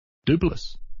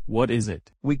Doopliss. What is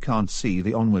it? We can't see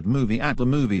the Onward movie at the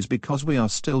movies because we are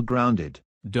still grounded.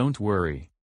 Don't worry.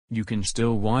 You can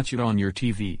still watch it on your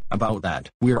TV. About that,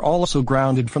 we're also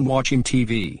grounded from watching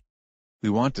TV. We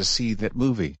want to see that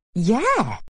movie.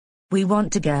 Yeah. We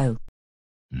want to go.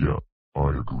 Yeah, I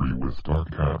agree with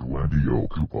Dark Cat Wendy O.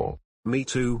 Koopa. Me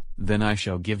too. Then I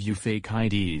shall give you fake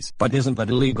IDs. But isn't that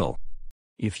illegal?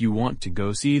 If you want to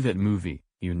go see that movie,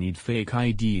 you need fake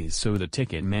IDs so the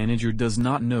ticket manager does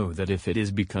not know that if it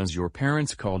is because your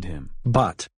parents called him.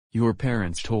 But your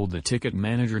parents told the ticket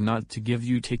manager not to give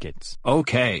you tickets.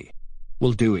 Okay.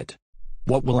 We'll do it.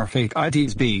 What will our fake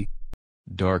IDs be?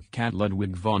 Dark Cat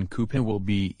Ludwig von Koopa will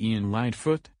be Ian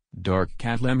Lightfoot. Dark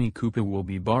Cat Lemmy Koopa will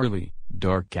be Barley.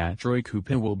 Dark Cat Troy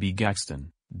Koopa will be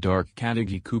Gaxton. Dark Cat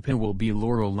Iggy Koopa will be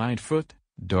Laurel Lightfoot.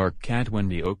 Dark Cat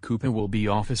Wendy O. Koopa will be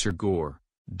Officer Gore.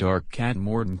 Dark Cat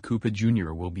Morton Koopa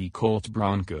Jr. will be Colt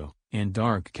Bronco. And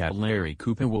Dark Cat Larry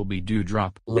Koopa will be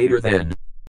Dewdrop. Later then.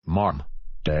 Mom.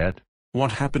 Dad.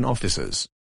 What happened, officers?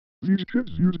 These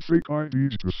kids used fake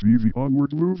IDs to see the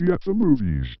Onward movie at the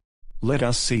movies. Let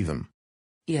us see them.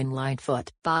 Ian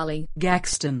Lightfoot. Barley.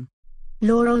 Gaxton.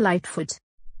 Laurel Lightfoot.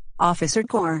 Officer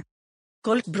Core.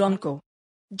 Colt Bronco.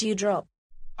 Dewdrop.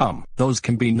 Those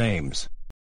can be names.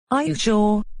 Are you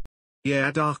sure? Yeah,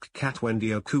 Dark Cat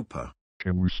Wendy O. Koopa.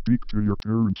 Can we speak to your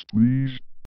parents, please?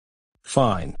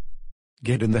 Fine.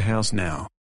 Get in the house now.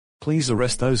 Please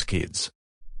arrest those kids.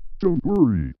 Don't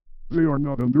worry. They are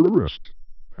not under arrest.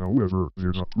 However,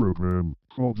 there's a program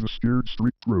called the Scared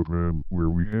Straight Program where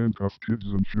we handcuff kids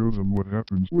and show them what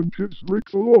happens when kids break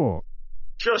the law.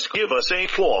 Just give us a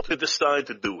call to decide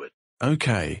to do it.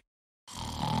 Okay.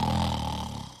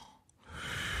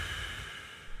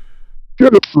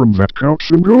 Get up from that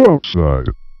couch and go outside.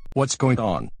 What's going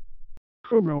on?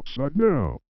 Come outside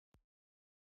now.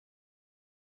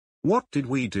 What did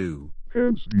we do?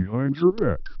 Hands behind your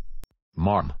back.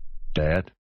 Mom.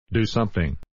 Dad. Do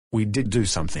something. We did do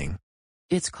something.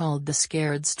 It's called the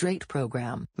Scared Straight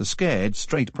Program. The Scared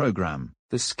Straight Program.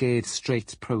 The Scared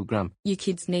Straight Program. You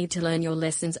kids need to learn your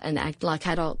lessons and act like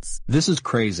adults. This is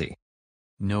crazy.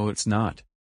 No, it's not.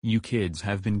 You kids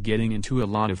have been getting into a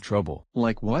lot of trouble.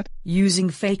 Like what? Using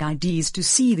fake IDs to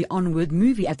see the Onward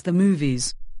movie at the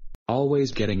movies.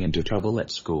 Always getting into trouble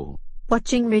at school.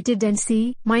 Watching rated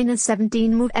NC-17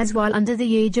 movies while under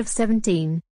the age of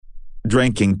 17.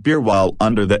 Drinking beer while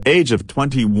under the age of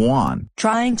 21.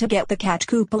 Trying to get the cat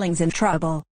Koopalings in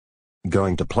trouble.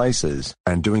 Going to places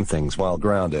and doing things while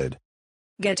grounded.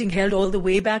 Getting held all the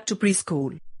way back to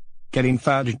preschool. Getting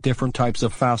fat at different types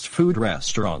of fast food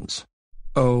restaurants.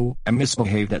 Oh, and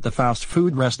misbehaved at the fast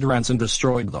food restaurants and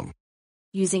destroyed them.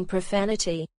 Using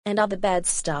profanity and other bad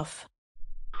stuff.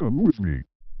 Come with me.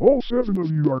 All 7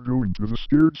 of you are going to the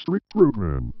Scared Straight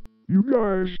Program. You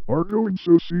guys are going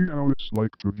to see how it's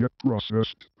like to get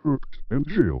processed, hooked, and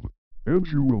jailed. And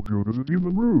you will go to the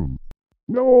demon room.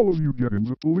 Now all of you get in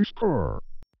the police car.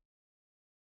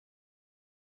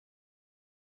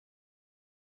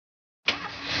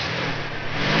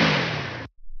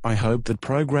 I hope that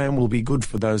program will be good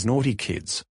for those naughty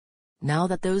kids. Now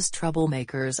that those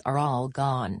troublemakers are all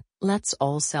gone, let's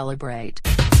all celebrate.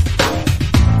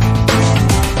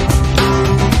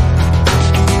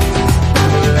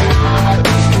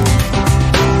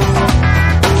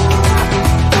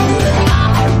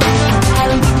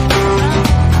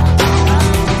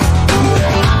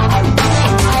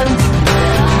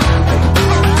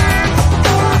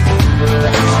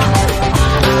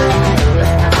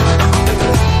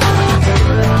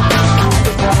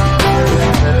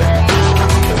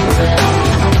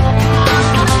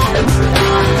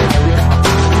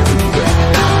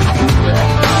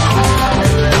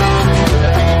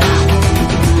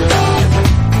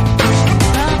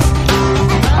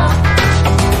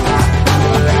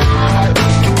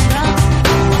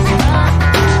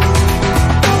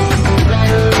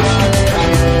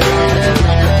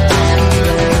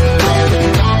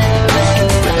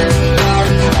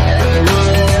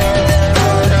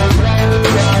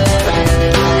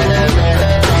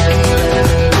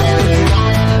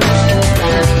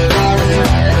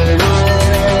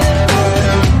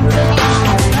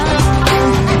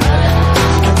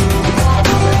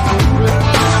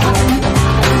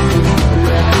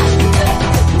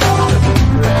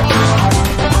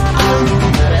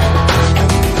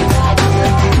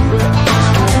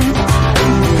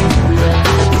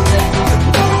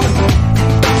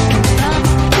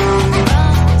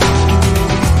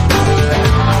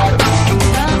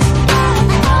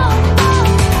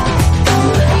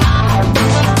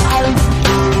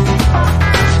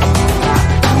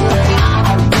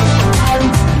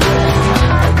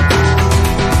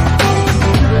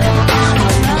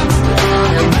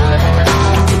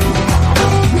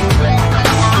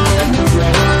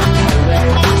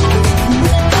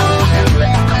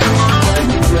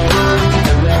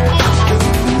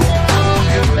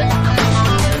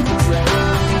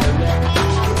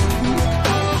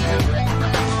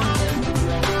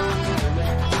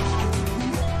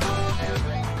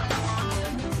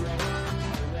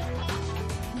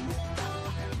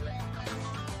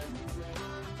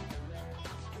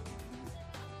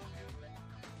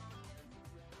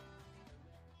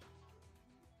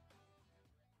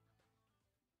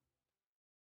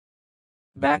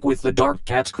 back with the Dark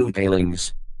Cat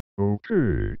Koopalings.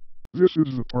 Okay. This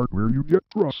is the part where you get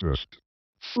processed.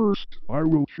 First, I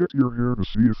will check your hair to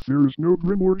see if there is no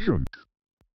grim or junk.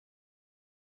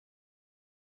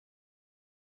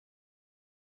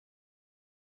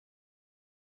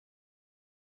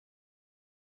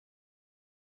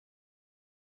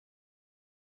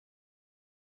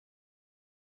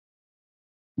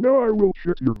 Now I will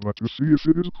check your butt to see if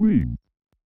it is clean.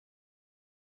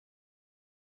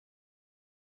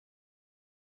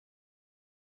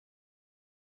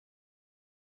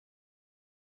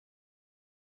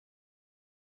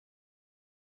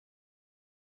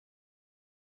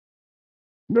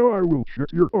 Now I will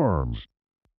check your arms.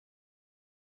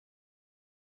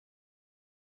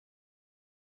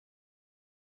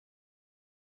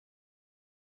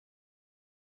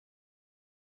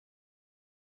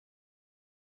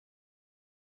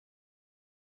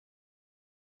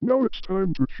 Now it's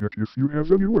time to check if you have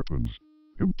any weapons.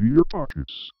 Empty your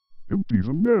pockets. Empty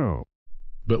them now.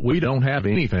 But we don't have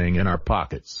anything in our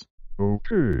pockets.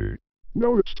 Okay.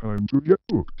 Now it's time to get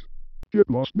booked. Get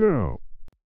lost now.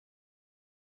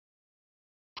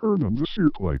 Turn on the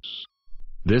circ lights.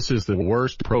 This is the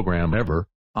worst program ever.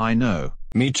 I know.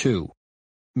 Me 2.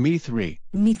 Me 3.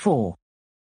 Me 4.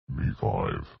 Me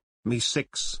 5. Me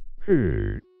 6.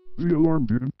 Hey, the alarm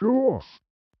didn't go off.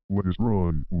 What is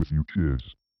wrong with you kids?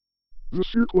 The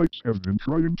circ lights have been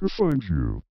trying to find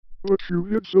you. But you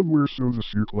hid somewhere so the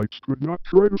circ lights could not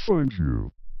try to find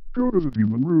you. Go to the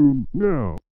demon room,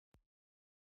 now.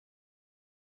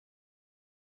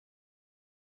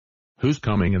 Who's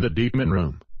coming in the demon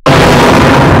room?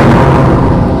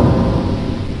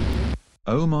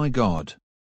 Oh my god.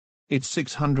 It's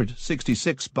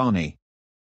 666 Barney.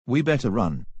 We better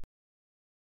run.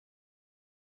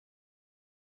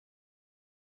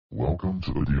 Welcome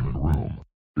to the demon room.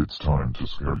 It's time to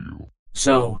scare you.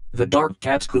 So, the Dark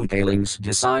Cat Koopalings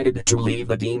decided to leave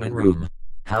the demon room.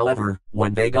 However,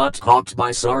 when they got caught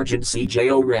by Sergeant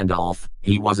C.J.O. Randolph,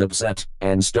 he was upset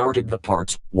and started the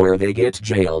part where they get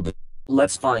jailed.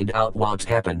 Let's find out what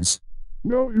happens.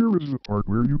 Now here is the part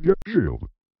where you get jailed.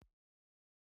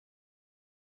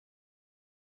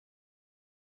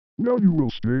 Now you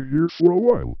will stay here for a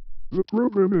while. The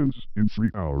program ends in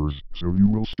 3 hours, so you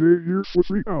will stay here for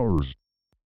 3 hours.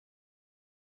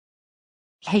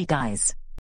 Hey guys.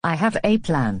 I have a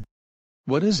plan.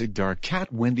 What is it, Dark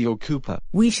Cat Wendy Okupa?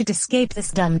 We should escape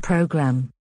this dumb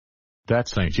program.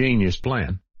 That's a genius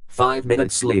plan. 5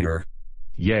 minutes later.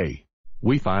 Yay.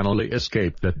 We finally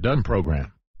escaped that dumb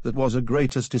program. That was a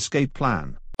greatest escape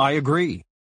plan. I agree.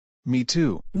 Me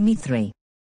 2. Me 3.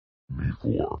 Me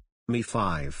 4. Me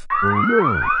 5. Oh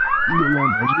no! The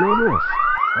alarm has gone off.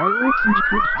 I hope these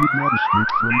kids did not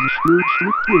escape from the Scared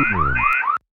Straight program.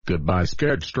 Goodbye,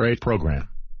 Scared Straight program.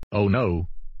 Oh no.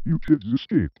 You kids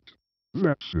escaped.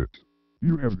 That's it.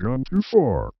 You have gone too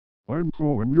far. I'm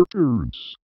calling your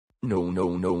parents. No.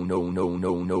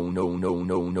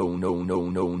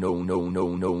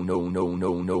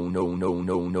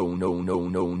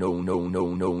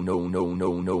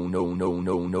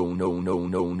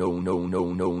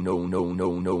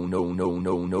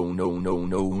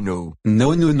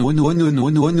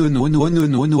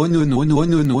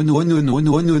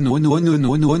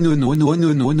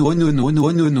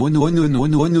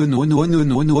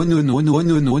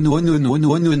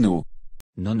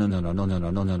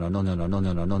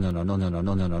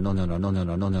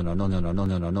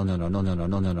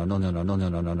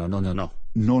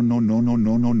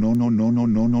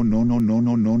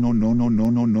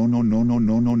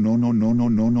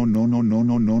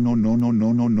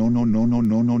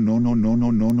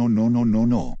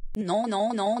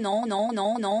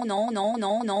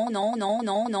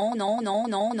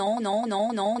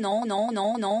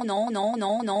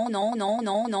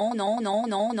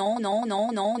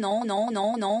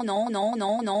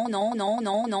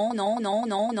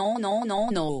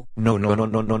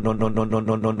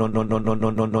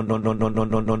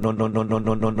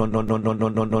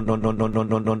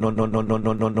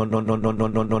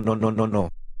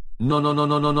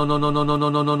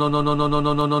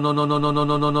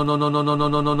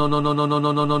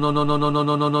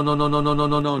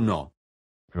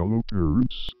 Hello,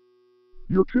 parents.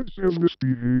 Your kids have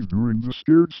misbehaved during the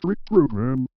Scared Straight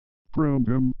program. Ground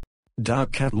them.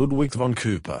 Dark Cat Ludwig von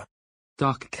Cooper.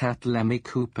 Dark Cat Lemmy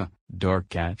Cooper. Dark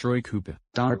Cat Troy Cooper.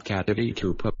 Dark Cat Eddie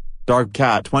Cooper. Dark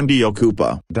Cat Wendy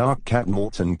Okupa. Dark Cat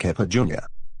Morton Kepper Jr.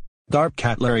 Dark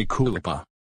Cat Larry Koopa.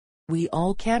 We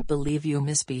all can't believe you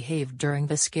misbehaved during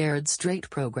the Scared Straight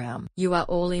program. You are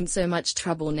all in so much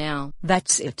trouble now.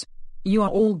 That's it. You are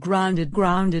all grounded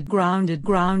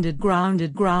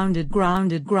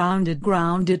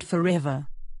forever.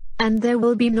 And there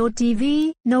will be no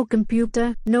TV, no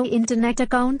computer, no internet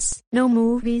accounts, no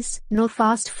movies, no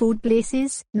fast food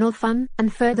places, no fun,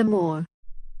 and furthermore.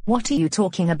 What are you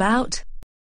talking about?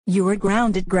 You are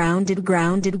grounded,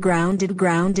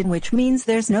 which means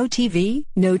there's no TV,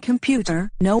 no computer,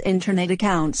 no internet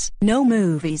accounts, no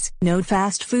movies, no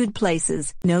fast food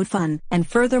places, no fun, and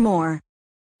furthermore.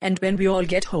 And when we all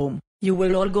get home, you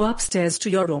will all go upstairs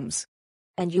to your rooms.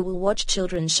 And you will watch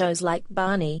children's shows like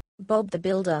Barney, Bob the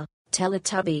Builder,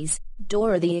 Teletubbies,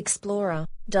 Dora the Explorer,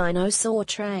 Dinosaur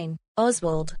Train,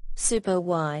 Oswald, Super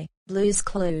Y, Blue's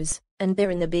Clues, and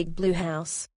Bear in the Big Blue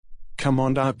House. Come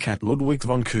on, Dark Cat Ludwig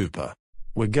von Cooper.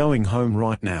 We're going home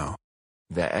right now.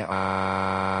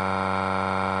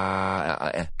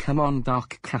 Come on,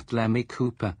 Dark Cat Lemmy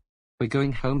Cooper. We're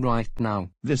going home right now.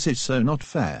 This is so not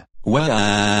fair.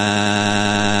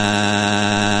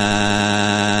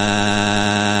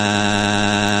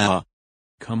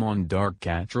 Come on, Dark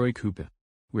Cat Troy Koopa.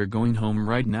 We're going home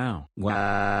right now.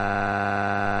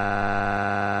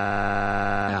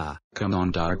 Come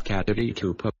on, Dark Cat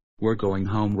Koopa. We're going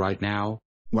home right now.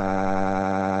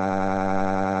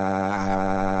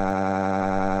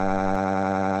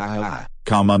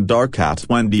 Come on, Dark Cat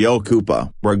Wendy O.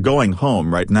 Koopa. We're going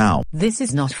home right now. This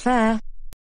is not fair.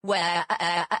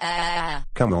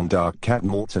 Come on, Dark Cat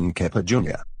Morton Kepper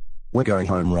Jr. We're going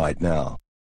home right now.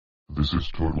 This is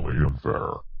totally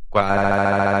unfair.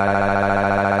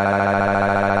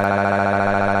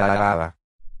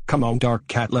 Come on, Dark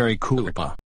Cat Larry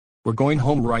Koopa. We're going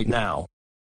home right now.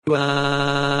 And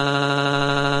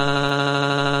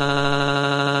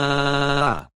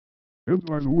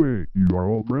by the way, you are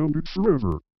all grounded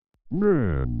forever.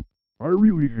 Man, I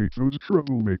really hate those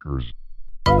troublemakers.